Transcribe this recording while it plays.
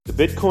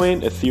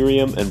Bitcoin,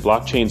 Ethereum, and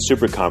Blockchain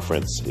Super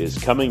Conference is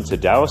coming to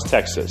Dallas,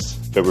 Texas,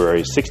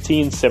 February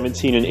 16,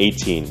 17, and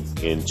 18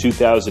 in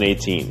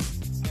 2018.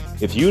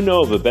 If you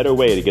know of a better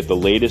way to get the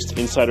latest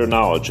insider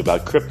knowledge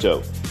about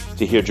crypto,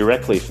 to hear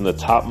directly from the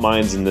top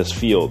minds in this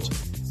field,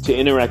 to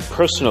interact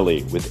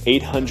personally with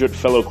 800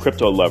 fellow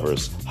crypto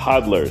lovers,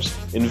 hodlers,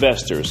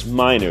 investors,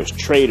 miners,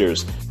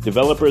 traders,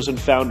 developers, and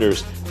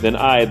founders, then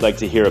I'd like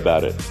to hear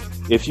about it.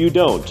 If you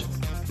don't,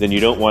 then you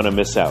don't want to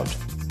miss out.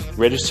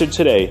 Register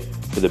today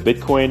for the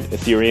Bitcoin,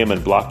 Ethereum,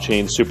 and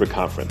Blockchain Super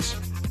Conference.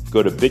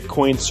 Go to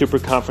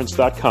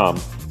bitcoinsuperconference.com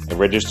and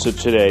register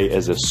today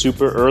as a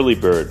super early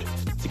bird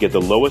to get the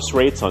lowest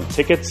rates on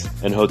tickets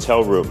and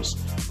hotel rooms.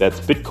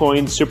 That's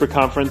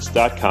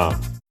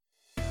bitcoinsuperconference.com.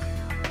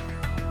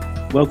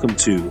 Welcome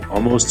to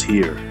Almost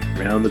Here,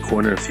 Round the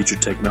Corner Future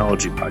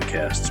Technology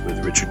Podcasts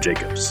with Richard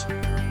Jacobs.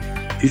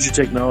 Future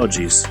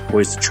technologies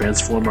poised to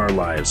transform our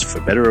lives for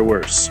better or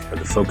worse are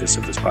the focus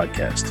of this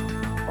podcast.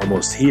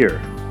 Almost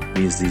Here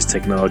means these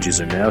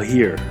technologies are now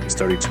here and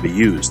starting to be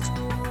used,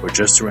 or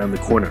just around the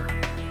corner,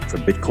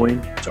 from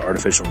Bitcoin to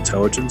artificial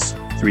intelligence,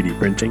 3D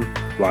printing,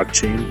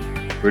 blockchain,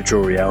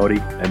 virtual reality,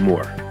 and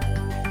more.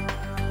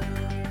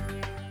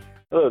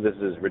 Hello, this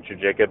is Richard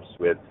Jacobs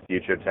with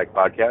Future Tech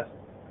Podcast.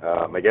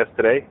 My guest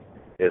today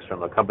is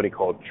from a company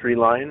called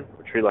Treeline,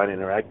 or Treeline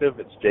Interactive.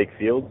 It's Jake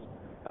Fields,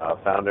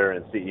 founder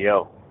and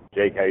CEO.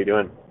 Jake, how you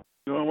doing?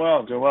 Doing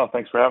well.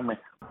 Thanks for having me.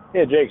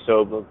 Yeah, Jake.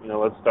 So,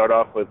 let's start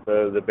off with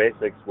the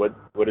basics. What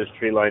does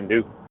Treeline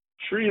do?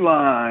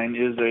 Treeline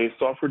is a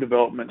software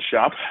development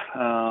shop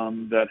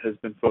that has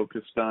been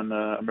focused on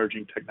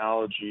emerging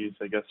technologies,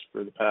 I guess,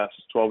 for the past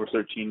 12 or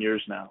 13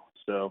 years now.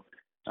 So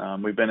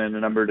we've been in a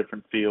number of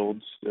different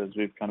fields as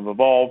we've kind of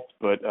evolved,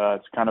 but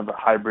it's kind of a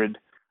hybrid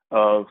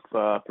of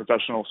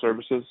professional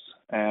services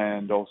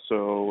and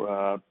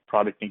also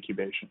product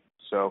incubation.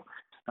 So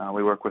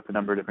we work with a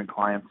number of different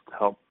clients to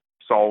help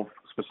solve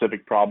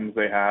specific problems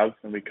they have,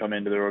 and we come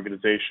into their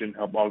organization,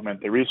 help augment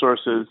their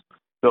resources,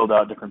 build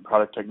out different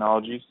product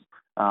technologies,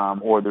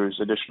 or there's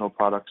additional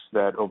products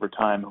that over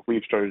time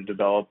we've started to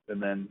develop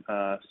and then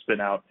spin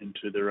out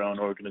into their own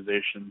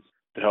organizations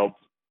to help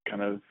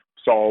kind of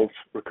solve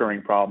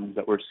recurring problems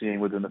that we're seeing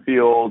within the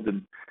field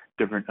and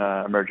different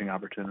emerging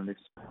opportunities.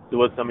 So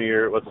what's some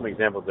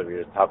examples of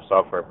your top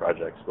software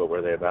projects? What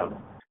were they about?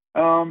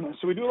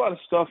 So we do a lot of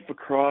stuff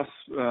across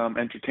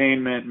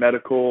entertainment,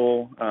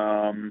 medical,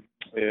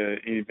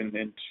 even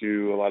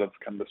into a lot of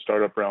kind of the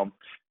startup realm.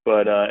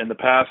 But in the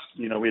past,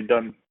 we had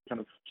done kind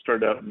of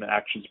started out in the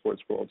action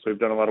sports world. So we've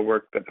done a lot of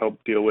work that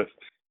helped deal with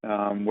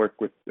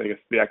work with, I guess,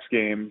 the X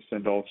Games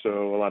and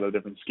also a lot of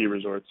different ski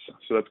resorts.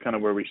 So that's kind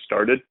of where we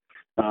started.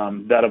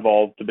 That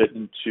evolved a bit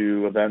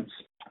into events.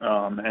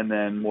 And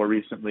then more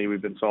recently,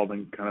 we've been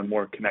solving kind of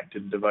more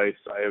connected device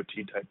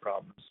IoT type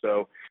problems.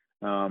 So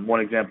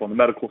one example in the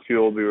medical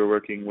field, we were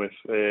working with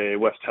a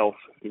West Health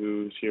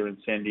who's here in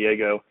San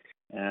Diego,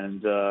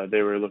 and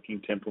they were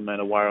looking to implement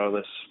a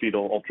wireless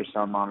fetal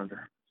ultrasound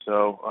monitor.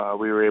 So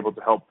we were able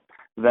to help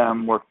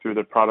them work through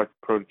the product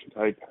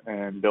prototype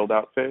and build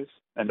out phase,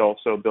 and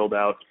also build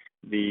out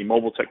the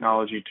mobile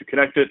technology to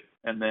connect it,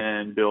 and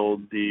then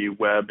build the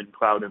web and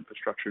cloud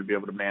infrastructure to be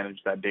able to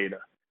manage that data.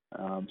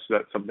 So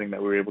that's something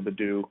that we were able to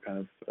do kind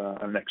of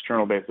on an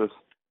external basis.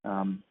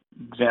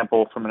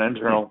 Example from an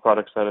internal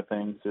product side of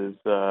things is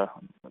a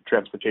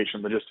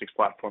transportation logistics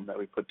platform that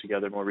we put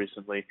together more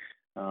recently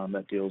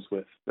that deals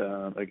with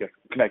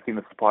connecting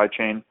the supply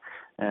chain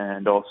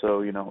and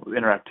also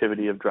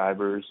interactivity of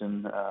drivers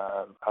and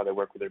how they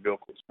work with their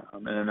vehicles.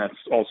 And then that's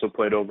also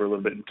played over a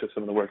little bit into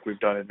some of the work we've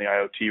done in the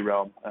IoT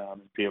realm,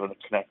 be able to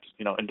connect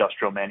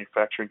industrial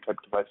manufacturing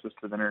type devices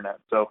to the internet.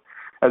 So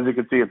as you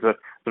can see, it's a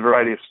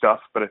variety of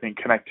stuff, but I think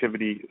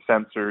connectivity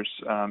sensors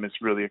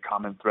is really a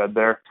common thread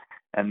there.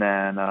 And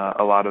then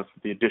a lot of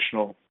the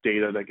additional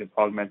data that gets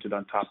augmented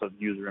on top of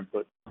user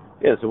input.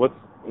 Yeah, so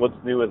what's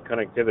new with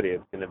connectivity?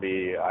 It's going to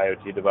be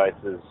IoT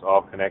devices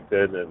all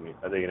connected, and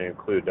are they going to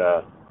include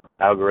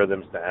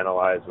algorithms to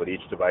analyze what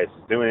each device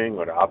is doing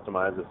or to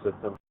optimize the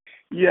system?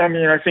 Yeah,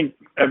 I think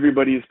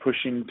everybody is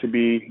pushing to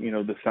be,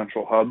 the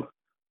central hub,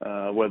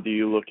 whether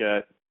you look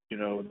at,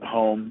 the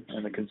home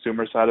and the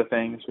consumer side of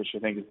things, which I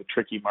think is a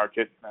tricky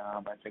market,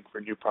 I think,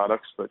 for new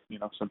products, but,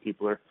 some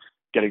people are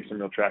getting some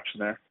real traction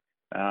there.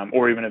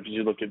 Or even if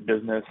you look at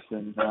business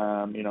and,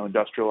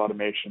 industrial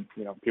automation,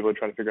 people are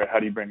trying to figure out how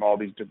do you bring all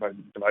these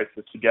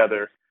devices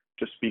together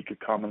to speak a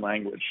common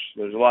language.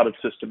 There's a lot of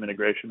system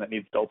integration that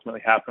needs to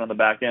ultimately happen on the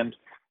back end.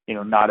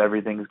 Not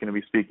everything is going to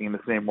be speaking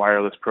the same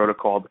wireless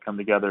protocol to come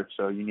together.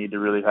 So you need to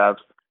really have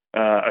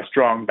a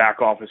strong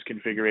back office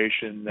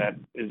configuration that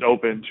is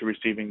open to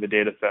receiving the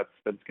data sets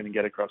that's going to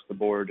get across the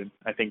board. And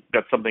I think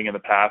that's something in the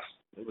past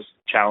that was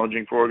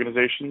challenging for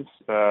organizations.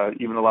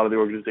 Even a lot of the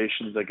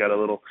organizations that got a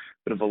little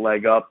bit of a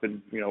leg up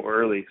and,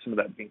 early, some of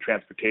that being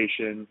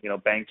transportation,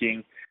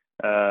 banking,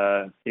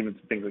 even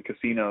some things like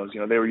casinos,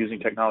 they were using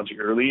technology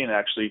early and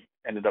actually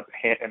ended up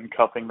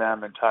handcuffing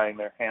them and tying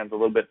their hands a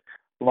little bit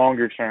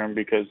longer term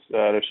because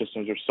their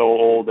systems are so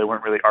old, they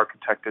weren't really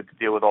architected to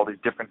deal with all these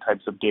different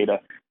types of data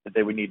that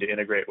they would need to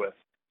integrate with.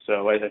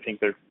 So I think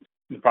they're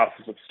in the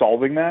process of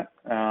solving that,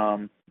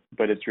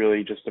 but it's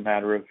really just a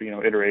matter of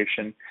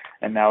iteration.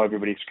 And now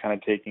everybody's kind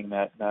of taking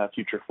that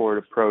future forward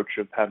approach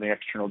of having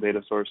external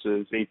data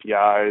sources,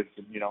 APIs,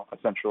 and a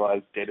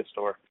centralized data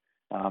store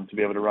to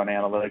be able to run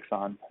analytics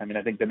on. I mean,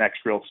 I think the next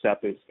real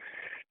step is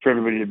for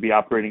everybody to be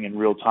operating in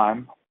real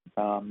time.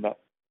 That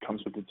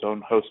comes with its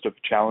own host of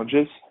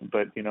challenges,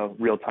 but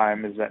real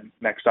time is that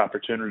next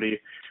opportunity,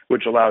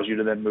 which allows you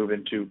to then move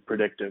into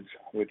predictive,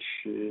 which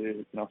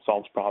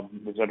solves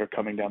problems that are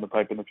coming down the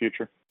pipe in the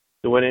future.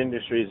 So what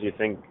industries do you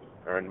think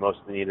are in most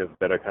need of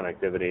better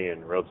connectivity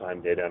and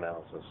real-time data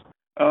analysis?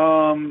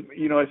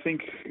 I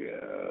think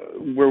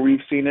where we've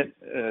seen it,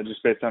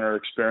 just based on our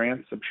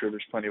experience, I'm sure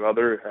there's plenty of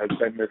other, has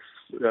been this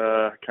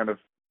kind of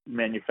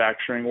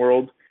manufacturing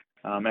world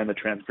and the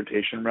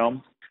transportation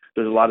realm.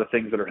 There's a lot of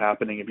things that are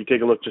happening. If you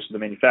take a look just at the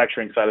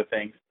manufacturing side of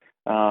things,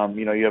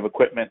 you have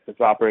equipment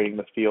that's operating in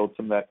the field.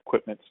 Some of that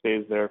equipment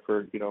stays there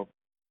for,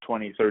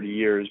 20, 30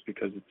 years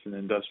because it's an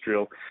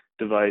industrial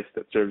device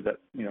that serves that,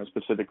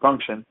 specific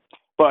function.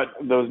 But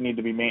those need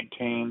to be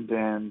maintained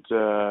and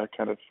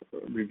kind of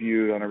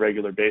reviewed on a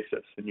regular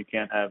basis. And you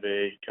can't have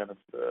a kind of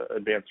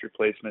advanced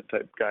replacement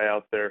type guy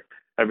out there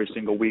every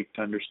single week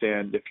to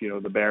understand if,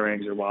 the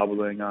bearings are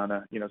wobbling on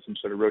a, some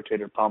sort of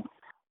rotator pump.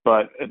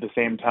 But at the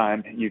same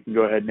time, you can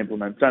go ahead and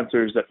implement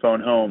sensors that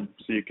phone home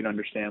so you can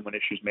understand when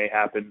issues may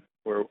happen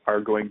or are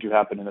going to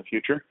happen in the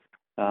future.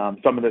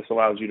 Some of this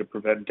allows you to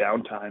prevent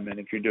downtime. And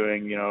if you're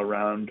doing, a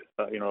run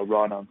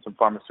on some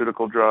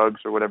pharmaceutical drugs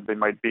or whatever they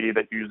might be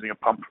that you're using a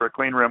pump for a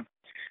clean room,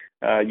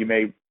 you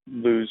may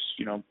lose,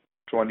 $20,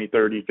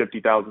 $30,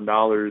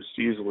 $50,000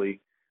 easily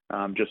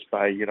just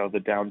by, the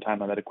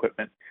downtime on that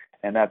equipment.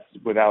 And that's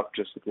without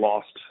just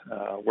lost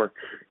work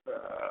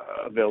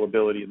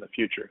availability in the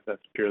future.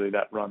 That's purely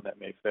that run that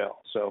may fail.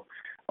 So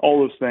all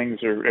those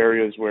things are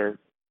areas where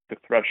the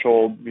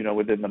threshold,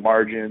 within the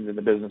margins and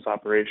the business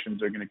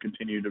operations are going to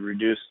continue to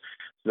reduce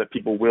so that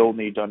people will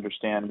need to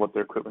understand what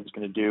their equipment's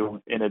going to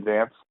do in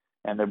advance.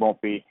 And it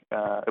won't be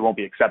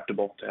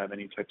acceptable to have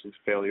any types of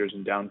failures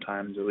and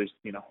downtimes, at least,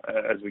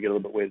 as we get a little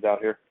bit ways out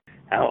here.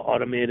 How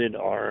automated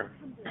are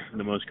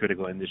the most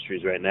critical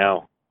industries right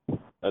now?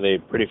 Are they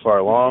pretty far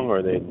along, or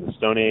are they in the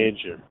Stone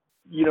Age? Or?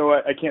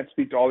 I can't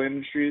speak to all the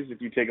industries.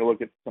 If you take a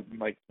look at something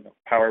like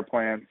power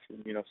plants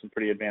and some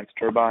pretty advanced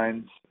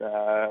turbines,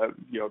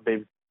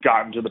 they've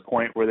gotten to the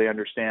point where they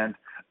understand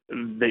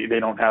they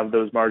don't have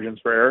those margins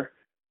for error.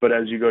 But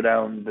as you go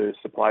down the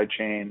supply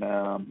chain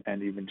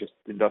and even just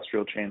the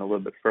industrial chain a little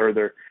bit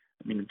further,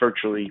 I mean,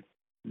 virtually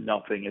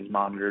nothing is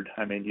monitored.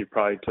 I mean, you're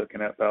probably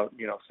talking about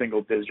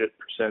single-digit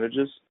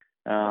percentages.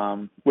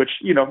 Which,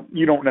 you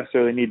don't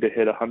necessarily need to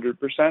hit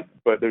 100%,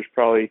 but there's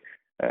probably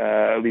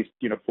at least,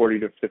 40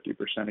 to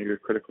 50% of your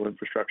critical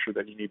infrastructure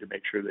that you need to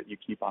make sure that you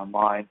keep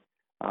online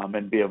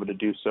and be able to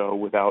do so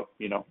without,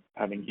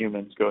 having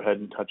humans go ahead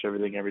and touch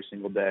everything every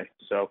single day.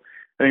 So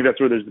I think that's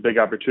where there's the big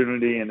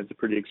opportunity, and it's a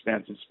pretty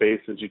expansive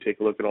space as you take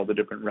a look at all the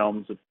different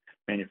realms of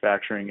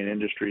manufacturing and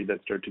industry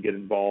that start to get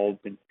involved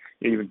and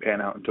even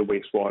pan out into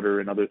wastewater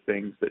and other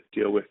things that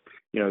deal with,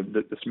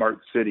 the smart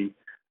city.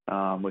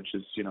 Which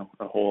is,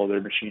 a whole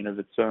other machine of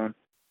its own.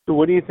 So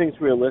what do you think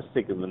is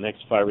realistic in the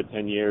next 5 or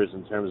 10 years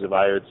in terms of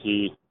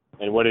IoT,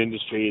 and what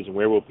industries and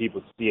where will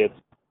people see it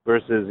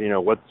versus,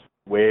 what's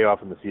way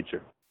off in the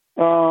future?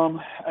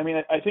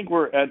 I think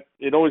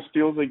it always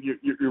feels like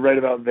you're right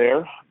about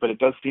there, but it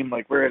does seem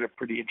like we're at a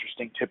pretty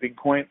interesting tipping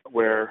point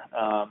where,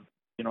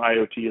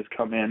 IoT has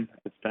come in.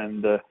 It's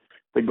been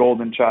the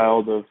golden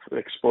child of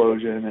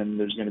explosion, and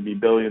there's going to be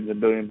billions and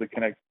billions of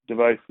connected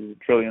devices,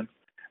 trillions.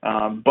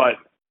 But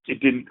it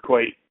didn't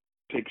quite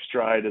take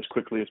stride as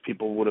quickly as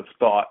people would have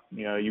thought.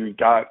 You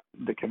got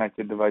the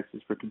connected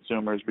devices for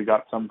consumers. We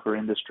got some for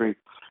industry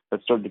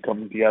that started to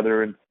come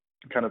together and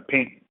kind of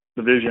paint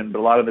the vision, but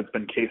a lot of it's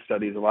been case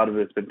studies. A lot of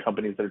it's been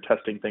companies that are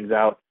testing things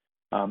out.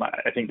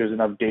 I think there's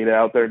enough data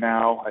out there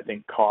now. I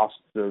think costs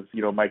of,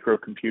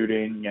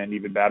 microcomputing and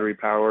even battery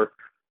power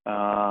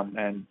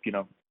and,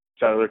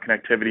 cellular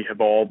connectivity have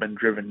all been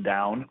driven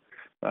down.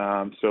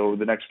 So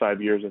the next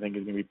 5 years, I think,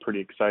 is going to be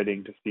pretty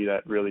exciting to see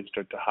that really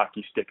start to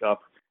hockey stick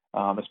up,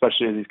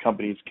 especially as these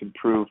companies can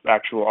prove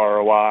actual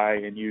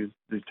ROI and use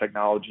these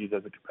technologies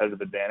as a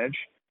competitive advantage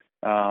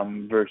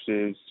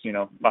versus,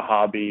 a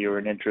hobby or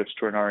an interest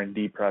or an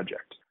R&D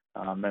project.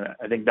 And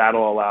I think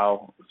that'll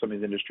allow some of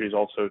these industries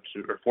also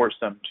or force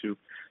them to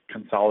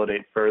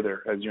consolidate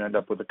further as you end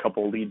up with a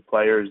couple lead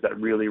players that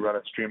really run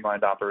a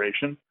streamlined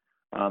operation.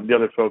 The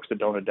other folks that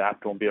don't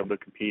adapt won't be able to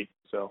compete.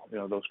 So,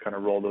 those kind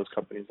of roll those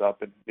companies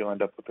up, and you'll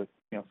end up with a,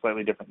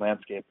 slightly different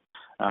landscape.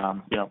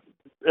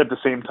 At the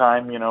same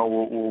time,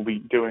 we'll be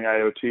doing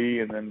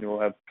IoT, and then we'll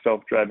have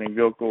self-driving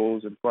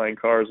vehicles and flying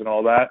cars and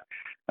all that.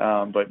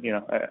 But,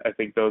 I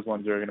think those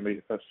ones are going to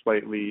be a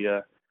slightly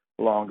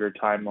longer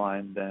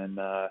timeline than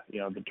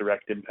the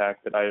direct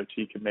impact that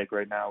IoT can make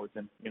right now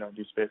within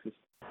these spaces.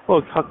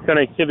 Well,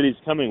 connectivity is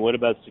coming. What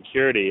about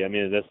security? I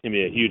mean, that's going to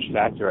be a huge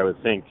factor, I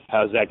would think.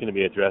 How's that going to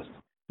be addressed?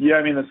 Yeah,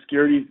 I mean, the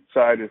security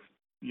side is,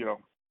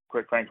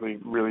 quite frankly,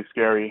 really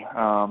scary,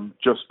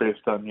 just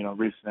based on,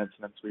 recent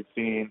incidents we've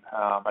seen.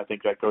 I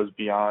think that goes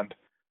beyond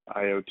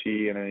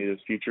IoT and any of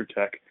this future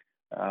tech.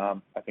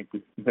 I think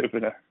we live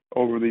in an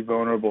overly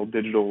vulnerable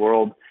digital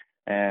world,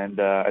 and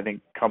I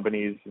think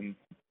companies and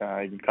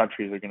even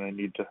countries are going to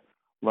need to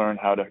learn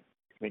how to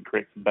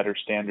create some better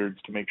standards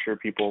to make sure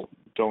people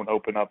don't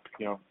open up,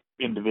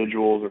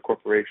 individuals or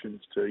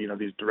corporations to,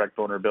 these direct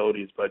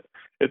vulnerabilities. But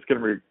it's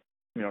going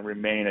to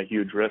remain a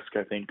huge risk,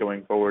 I think,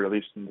 going forward, at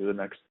least into the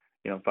next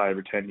 5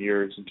 or 10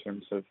 years in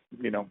terms of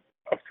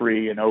a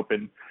free and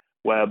open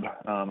web.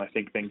 I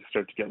think things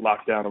start to get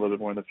locked down a little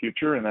bit more in the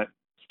future, and that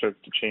starts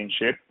to change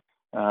shape.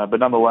 But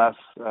nonetheless,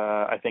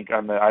 I think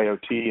on the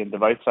IoT and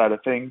device side of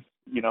things,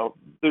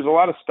 there's a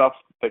lot of stuff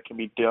that can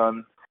be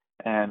done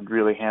and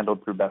really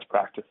handled through best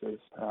practices.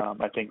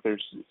 I think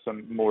there's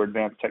some more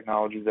advanced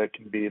technologies that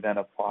can be then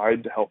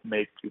applied to help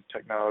make these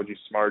technologies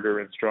smarter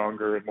and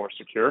stronger and more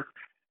secure.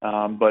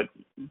 But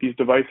these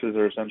devices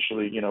are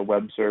essentially,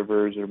 web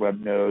servers or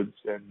web nodes,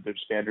 and there's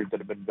standards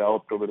that have been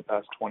developed over the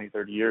past 20,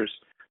 30 years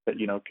that,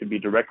 can be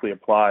directly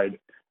applied,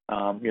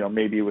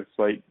 maybe with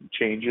slight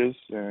changes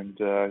and,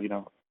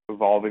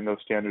 evolving those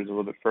standards a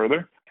little bit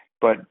further.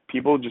 But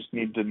people just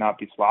need to not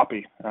be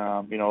sloppy.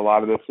 A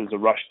lot of this is a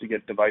rush to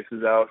get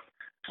devices out.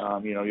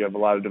 You have a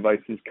lot of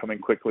devices coming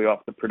quickly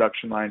off the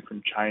production line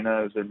from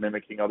China as they're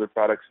mimicking other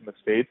products in the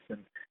States. And,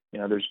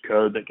 there's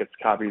code that gets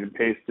copied and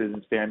pasted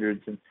and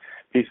standards and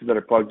pieces that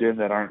are plugged in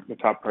that aren't the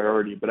top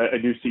priority. But I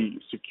do see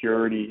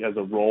security as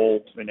a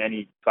role in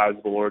any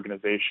sizable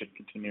organization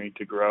continuing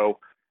to grow,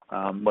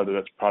 whether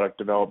that's product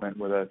development,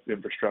 whether that's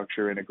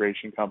infrastructure,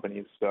 integration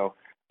companies. So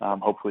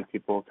hopefully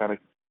people kind of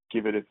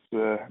give it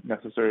its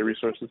necessary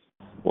resources.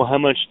 Well, how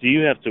much do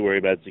you have to worry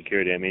about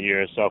security? I mean,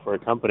 you're a software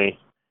company.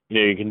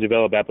 You can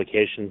develop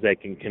applications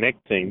that can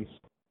connect things,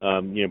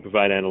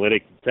 provide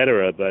analytics, et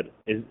cetera. But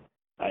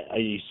are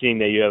you seeing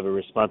that you have a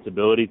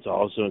responsibility to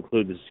also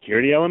include the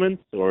security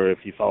elements, or if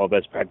you follow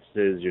best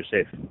practices, you're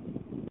safe?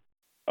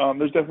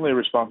 There's definitely a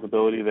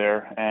responsibility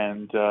there,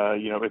 and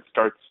it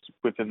starts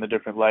within the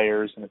different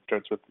layers, and it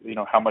starts with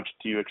how much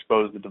do you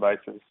expose the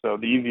devices. So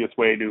the easiest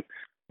way to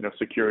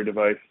secure a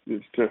device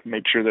is to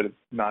make sure that it's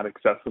not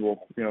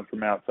accessible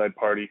from an outside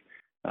party.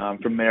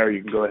 From there,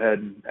 you can go ahead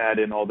and add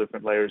in all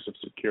different layers of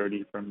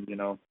security from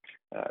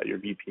your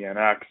VPN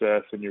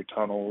access and your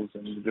tunnels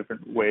and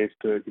different ways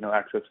to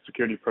access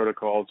security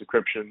protocols,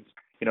 encryptions.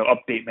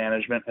 Update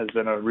management has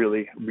been a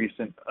really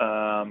recent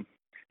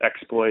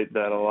exploit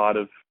that a lot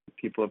of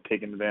people have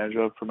taken advantage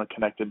of from a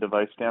connected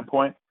device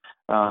standpoint.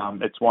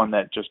 It's one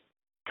that just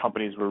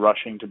companies were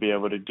rushing to be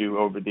able to do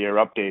over-the-air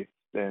updates,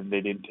 and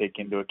they didn't take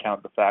into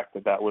account the fact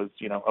that was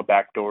a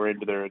backdoor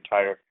into their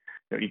entire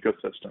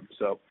ecosystem.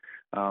 So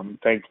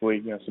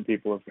thankfully, some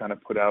people have kind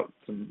of put out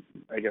some,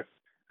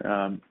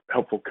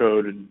 helpful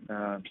code and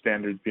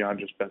standards beyond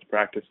just best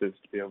practices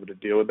to be able to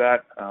deal with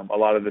that. A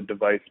lot of the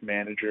device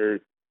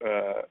makers,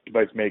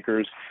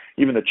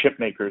 even the chip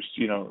makers,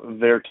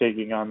 they're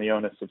taking on the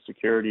onus of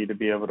security to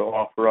be able to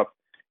offer up,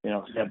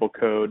 sample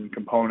code and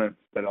components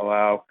that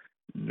allow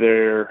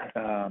their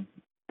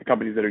the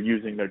companies that are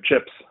using their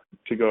chips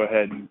to go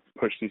ahead and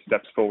push these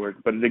steps forward.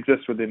 But it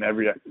exists within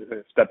every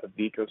step of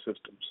the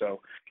ecosystem.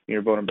 So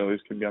your vulnerabilities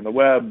can be on the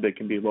web, they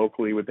can be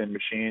locally within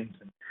machines,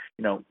 and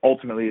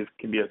ultimately it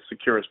can be as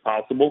secure as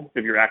possible.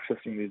 If you're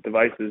accessing these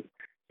devices,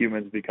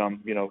 humans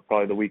become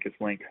probably the weakest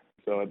link.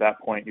 So at that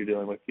point, you're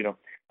dealing with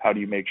how do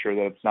you make sure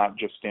that it's not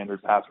just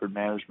standard password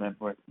management,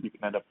 where you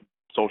can end up in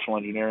social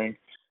engineering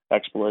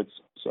exploits.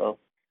 So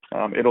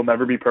it'll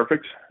never be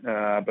perfect,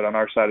 but on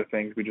our side of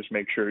things, we just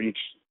make sure each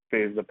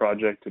phase of the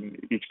project and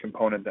each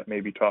component that may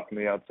be talking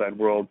to the outside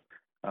world,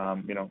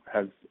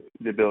 has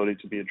the ability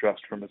to be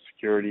addressed from a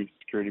security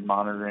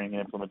monitoring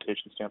and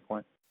implementation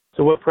standpoint.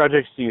 So what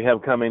projects do you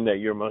have coming that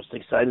you're most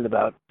excited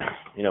about,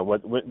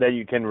 what that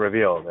you can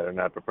reveal that are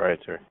not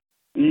proprietary?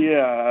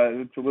 Yeah,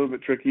 it's a little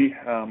bit tricky.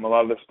 A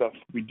lot of the stuff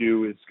we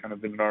do is kind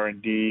of in an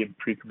R&D and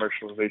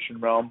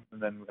pre-commercialization realm,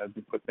 and then as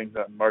we put things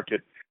out in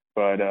market.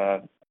 But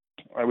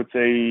I would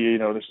say,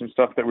 there's some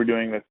stuff that we're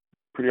doing that's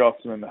pretty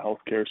awesome in the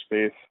healthcare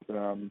space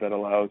that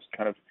allows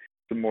kind of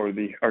some more of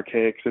the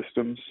archaic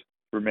systems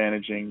for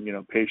managing,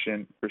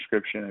 patient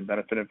prescription and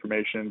benefit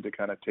information to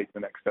kind of take the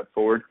next step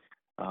forward.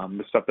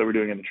 The stuff that we're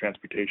doing in the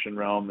transportation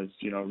realm is,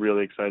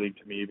 really exciting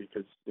to me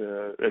because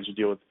as you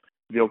deal with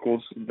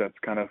vehicles, that's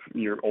kind of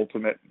your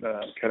ultimate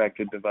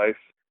connected device.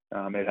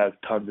 It has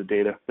tons of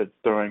data that's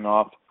throwing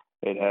off.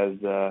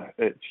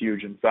 It's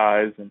huge in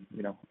size, and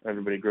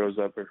everybody grows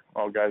up, or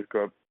all guys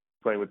grow up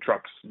playing with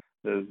trucks.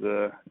 There's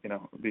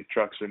these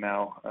trucks are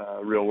now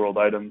real world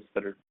items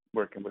that are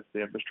working with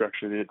the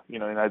infrastructure of the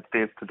United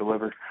States to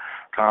deliver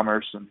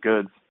commerce and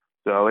goods.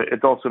 So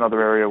it's also another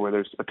area where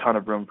there's a ton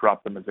of room for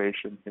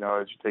optimization.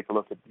 As you take a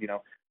look at,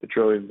 the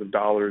trillions of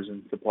dollars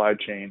in supply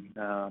chain,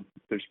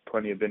 there's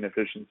plenty of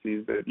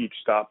inefficiencies at each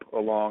stop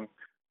along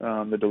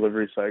the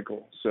delivery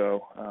cycle.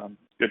 So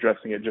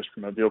addressing it just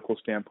from a vehicle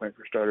standpoint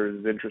for starters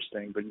is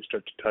interesting, but you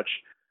start to touch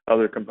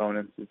other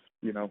components of,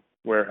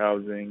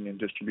 warehousing and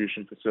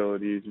distribution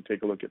facilities. You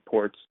take a look at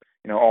ports,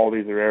 all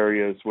these are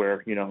areas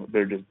where,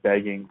 they're just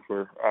begging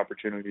for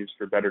opportunities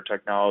for better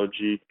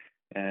technology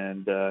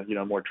and,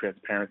 more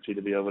transparency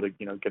to be able to,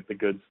 get the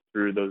goods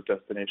through those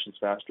destinations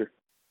faster.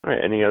 All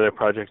right. Any other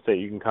projects that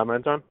you can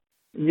comment on?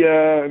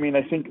 Yeah,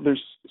 I think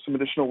there's some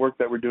additional work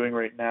that we're doing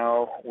right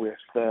now with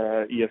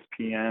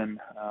ESPN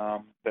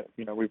that,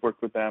 we've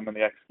worked with them in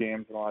the X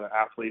Games and a lot of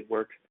athlete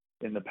work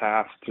in the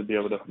past to be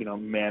able to,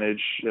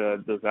 manage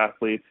those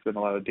athletes and a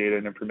lot of data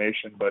and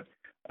information. But,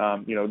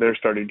 they're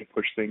starting to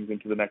push things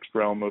into the next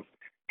realm of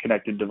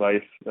connected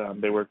device.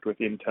 They worked with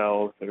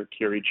Intel, their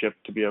Curie chip,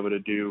 to be able to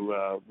do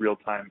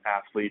real-time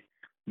athlete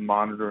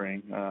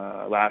monitoring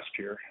last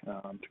year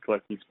to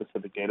collect these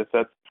specific data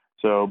sets.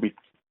 So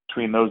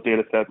between those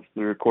data sets,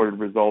 the recorded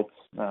results,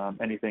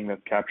 anything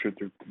that's captured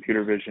through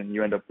computer vision,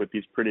 you end up with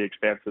these pretty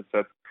expansive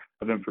sets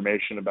of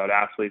information about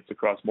athletes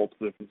across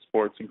multiple different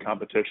sports and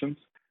competitions.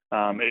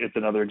 It's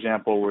another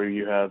example where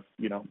you have,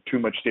 too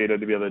much data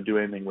to be able to do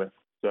anything with.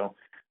 So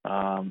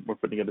we're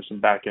putting together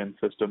some back-end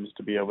systems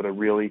to be able to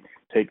really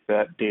take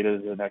that data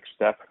to the next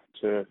step,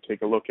 to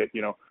take a look at,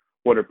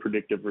 what are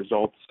predictive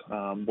results,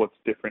 what's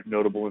different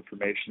notable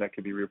information that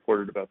could be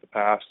reported about the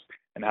past,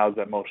 and how is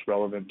that most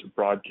relevant to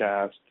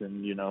broadcast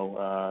and,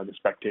 the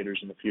spectators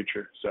in the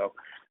future. So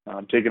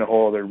taking a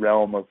whole other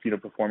realm of,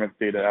 performance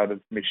data out of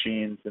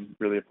machines and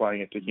really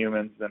applying it to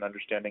humans and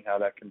understanding how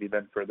that can be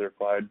then further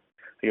applied,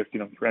 I guess,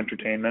 for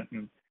entertainment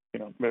and,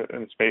 in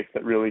a space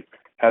that really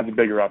has a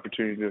bigger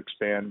opportunity to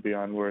expand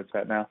beyond where it's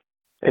at now.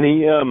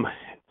 Any,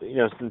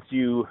 since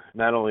you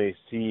not only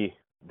see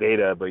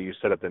data, but you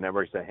set up the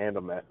networks that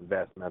handle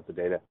vast amounts of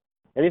data,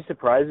 any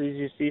surprises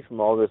you see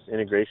from all this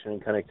integration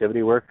and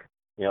connectivity work?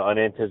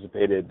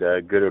 Unanticipated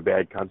good or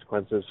bad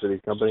consequences for these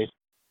companies?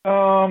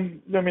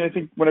 I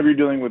think whenever you're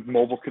dealing with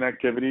mobile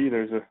connectivity,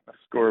 there's a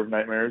score of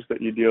nightmares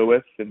that you deal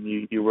with, and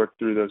you work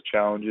through those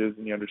challenges,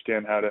 and you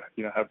understand how to,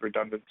 have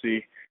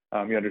redundancy.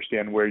 You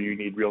understand where you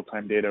need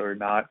real-time data or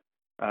not.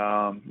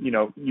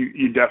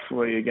 You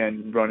definitely,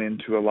 again, run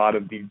into a lot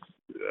of these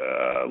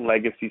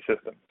legacy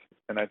systems,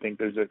 and I think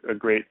there's a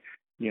great,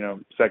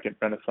 second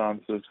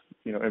renaissance of,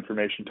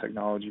 information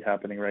technology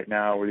happening right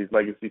now, where these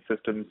legacy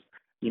systems,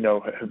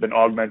 have been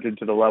augmented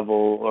to the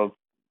level of,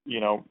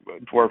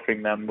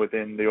 dwarfing them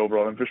within the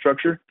overall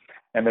infrastructure,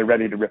 and they're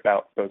ready to rip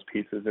out those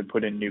pieces and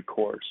put in new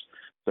cores.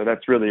 So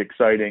that's really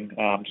exciting,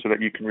 so that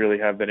you can really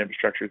have that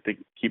infrastructure to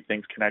keep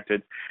things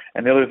connected.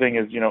 And the other thing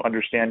is,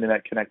 understanding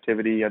that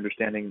connectivity,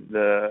 understanding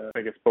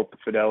both the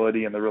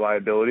fidelity and the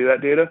reliability of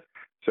that data.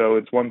 So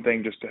it's one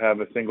thing just to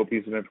have a single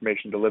piece of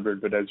information delivered,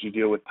 but as you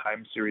deal with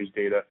time series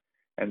data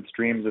and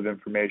streams of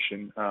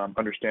information,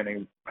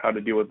 understanding how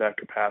to deal with that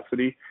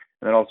capacity,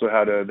 and then also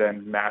how to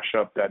then mash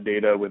up that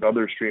data with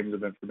other streams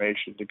of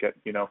information to get,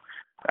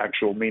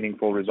 actual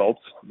meaningful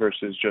results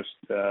versus just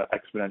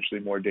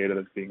exponentially more data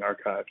that's being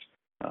archived.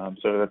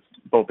 So that's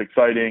both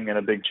exciting and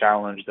a big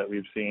challenge that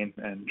we've seen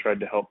and tried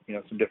to help,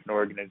 some different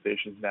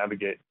organizations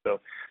navigate. So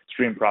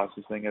stream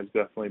processing has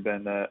definitely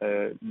been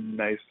a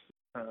nice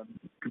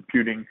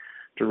computing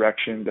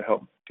direction to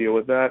help deal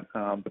with that.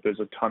 But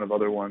there's a ton of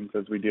other ones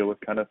as we deal with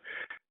kind of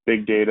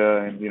big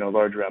data and,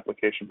 larger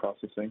application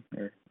processing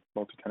or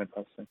multi-tenant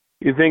processing.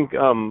 You think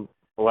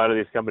a lot of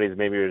these companies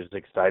maybe are just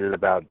excited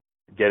about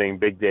getting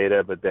big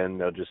data, but then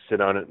they'll just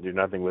sit on it and do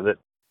nothing with it?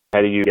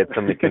 How do you get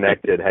something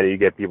connected? How do you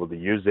get people to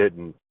use it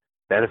and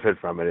benefit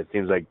from it? It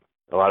seems like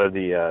a lot of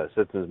the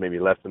systems may be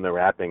left in the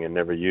wrapping and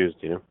never used,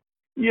 Yeah,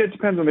 it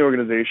depends on the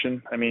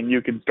organization.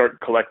 You can start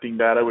collecting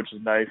data, which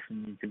is nice,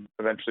 and you can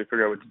eventually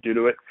figure out what to do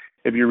to it.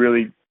 If you're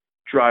really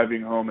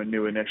driving home a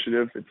new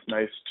initiative, it's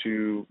nice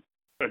to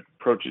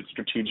approach it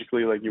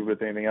strategically like you would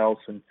with anything else.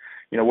 And,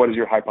 what is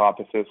your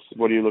hypothesis?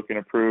 What are you looking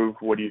to prove?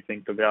 What do you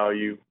think the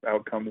value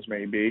outcomes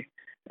may be?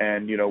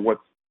 And,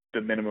 what's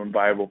the minimum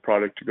viable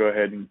product to go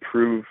ahead and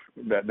prove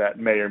that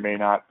may or may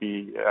not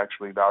be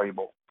actually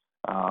valuable.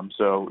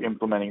 So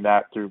implementing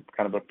that through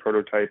kind of a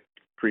prototype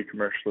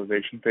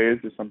pre-commercialization phase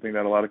is something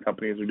that a lot of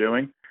companies are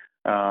doing.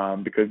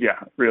 Because,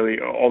 really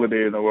all the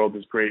data in the world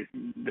is great,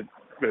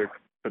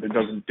 but it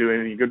doesn't do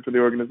anything good for the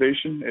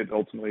organization. It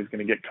ultimately is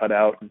going to get cut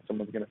out, and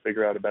someone's going to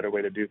figure out a better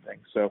way to do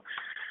things. So,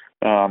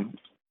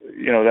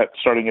 that's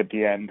starting at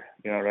the end,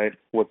 right?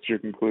 What's your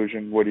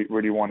conclusion? Where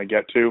do you want to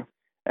get to?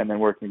 And then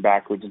working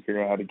backwards and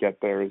figuring out how to get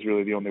there is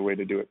really the only way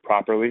to do it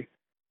properly.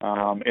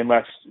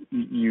 Unless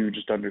you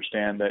just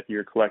understand that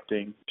you're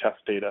collecting test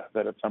data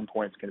that at some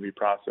point is going to be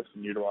processed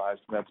and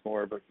utilized, and that's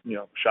more of a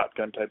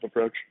shotgun type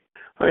approach.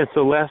 All right.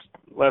 So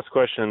last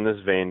question in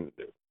this vein: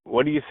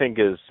 what do you think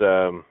is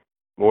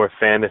more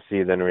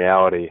fantasy than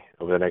reality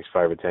over the next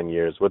 5 or 10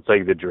 years? What's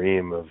like the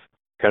dream of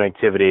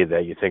connectivity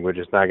that you think we're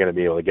just not going to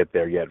be able to get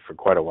there yet for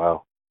quite a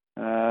while?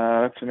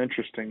 That's an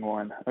interesting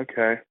one.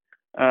 Okay.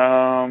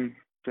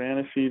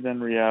 Fantasy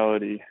then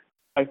reality.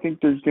 I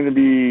think there's going to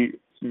be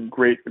some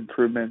great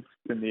improvements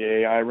in the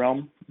AI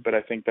realm, but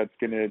I think that's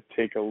going to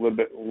take a little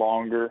bit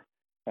longer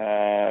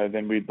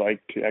than we'd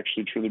like to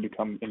actually truly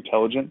become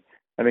intelligent.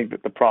 I think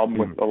that the problem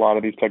with a lot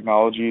of these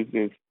technologies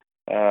is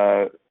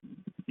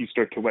you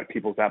start to whet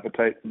people's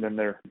appetite, and then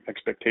their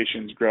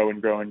expectations grow and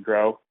grow and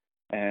grow.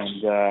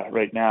 And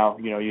right now,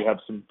 you have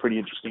some pretty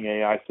interesting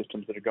AI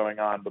systems that are going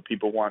on, but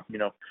people want,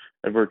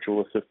 a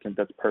virtual assistant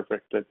that's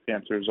perfect, that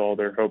answers all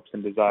their hopes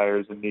and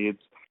desires and needs.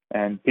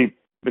 And it's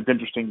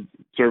interesting,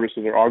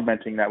 services are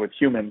augmenting that with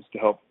humans to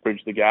help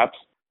bridge the gaps.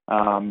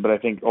 But I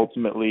think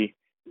ultimately,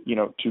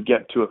 to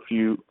get to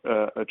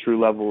a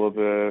true level of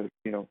a,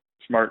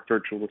 smart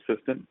virtual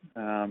assistant,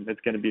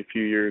 it's going to be a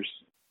few years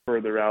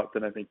further out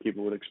than I think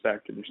people would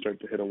expect, and you start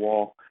to hit a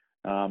wall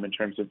in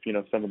terms of,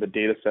 some of the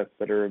data sets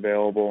that are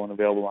available and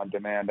available on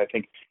demand. I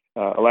think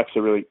Alexa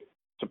really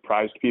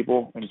surprised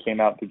people and came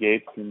out the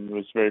gates and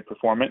was very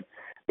performant,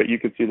 but you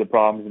could see the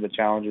problems and the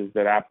challenges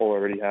that Apple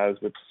already has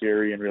with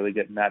Siri and really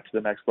getting that to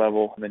the next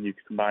level. And then you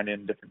can combine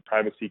in different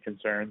privacy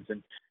concerns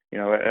and,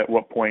 at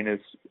what point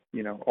is,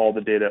 all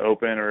the data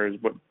open, or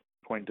at what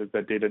point does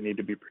that data need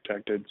to be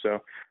protected?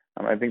 So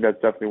I think that's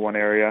definitely one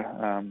area.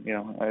 I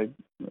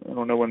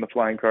don't know when the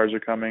flying cars are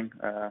coming.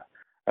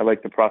 I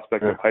like the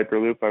prospect of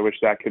Hyperloop. I wish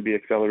that could be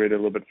accelerated a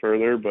little bit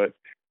further, but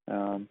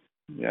I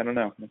don't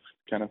know. It's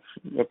kind of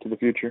up to the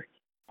future.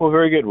 Well,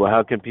 very good. Well,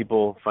 how can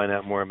people find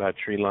out more about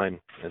Treeline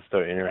and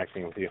start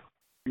interacting with you?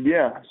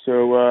 Yeah,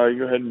 so you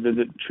go ahead and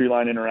visit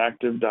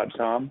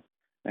treelineinteractive.com,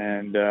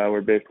 and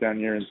we're based down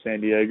here in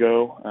San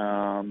Diego,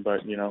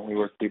 but, we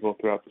work with people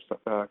throughout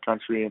the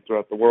country and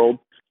throughout the world.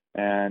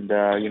 And,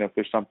 if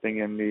there's something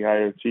in the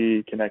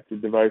IoT,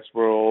 connected device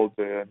world,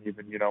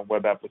 even,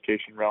 web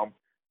application realm,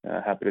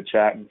 happy to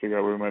chat and figure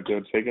out where we might be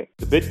able to take it.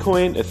 The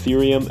Bitcoin,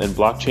 Ethereum, and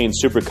Blockchain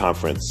Super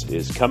Conference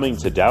is coming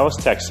to Dallas,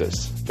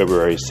 Texas,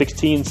 February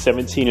 16,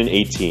 17, and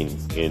 18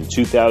 in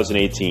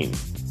 2018.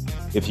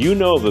 If you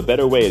know of a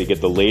better way to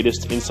get the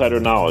latest insider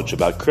knowledge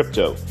about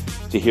crypto,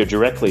 to hear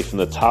directly from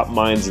the top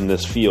minds in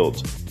this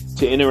field,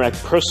 to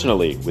interact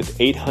personally with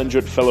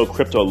 800 fellow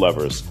crypto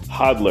lovers,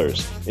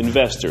 hodlers,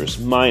 investors,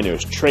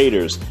 miners,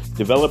 traders,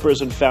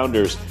 developers, and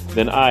founders,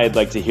 then I'd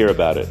like to hear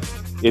about it.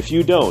 If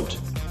you don't,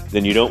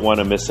 then you don't want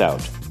to miss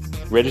out.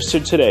 Register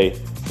today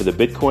for the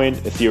Bitcoin,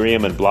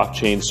 Ethereum, and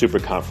Blockchain Super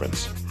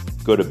Conference.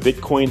 Go to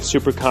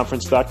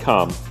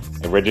bitcoinsuperconference.com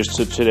and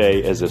register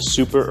today as a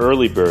super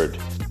early bird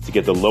to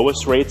get the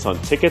lowest rates on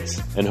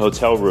tickets and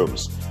hotel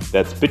rooms.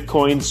 That's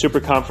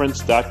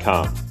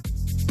bitcoinsuperconference.com.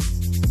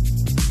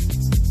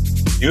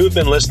 You have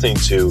been listening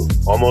to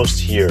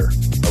Almost Here,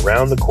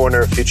 Around the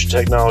Corner Future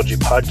Technology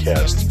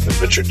podcast with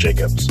Richard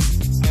Jacobs.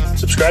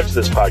 Subscribe to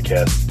this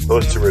podcast,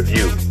 post a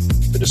review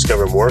to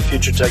discover more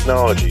future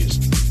technologies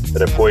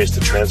that are poised to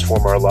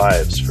transform our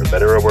lives for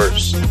better or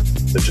worse,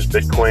 such as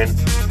Bitcoin,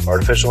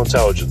 artificial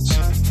intelligence,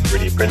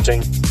 3D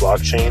printing,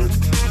 blockchain,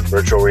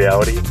 virtual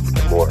reality,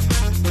 and more.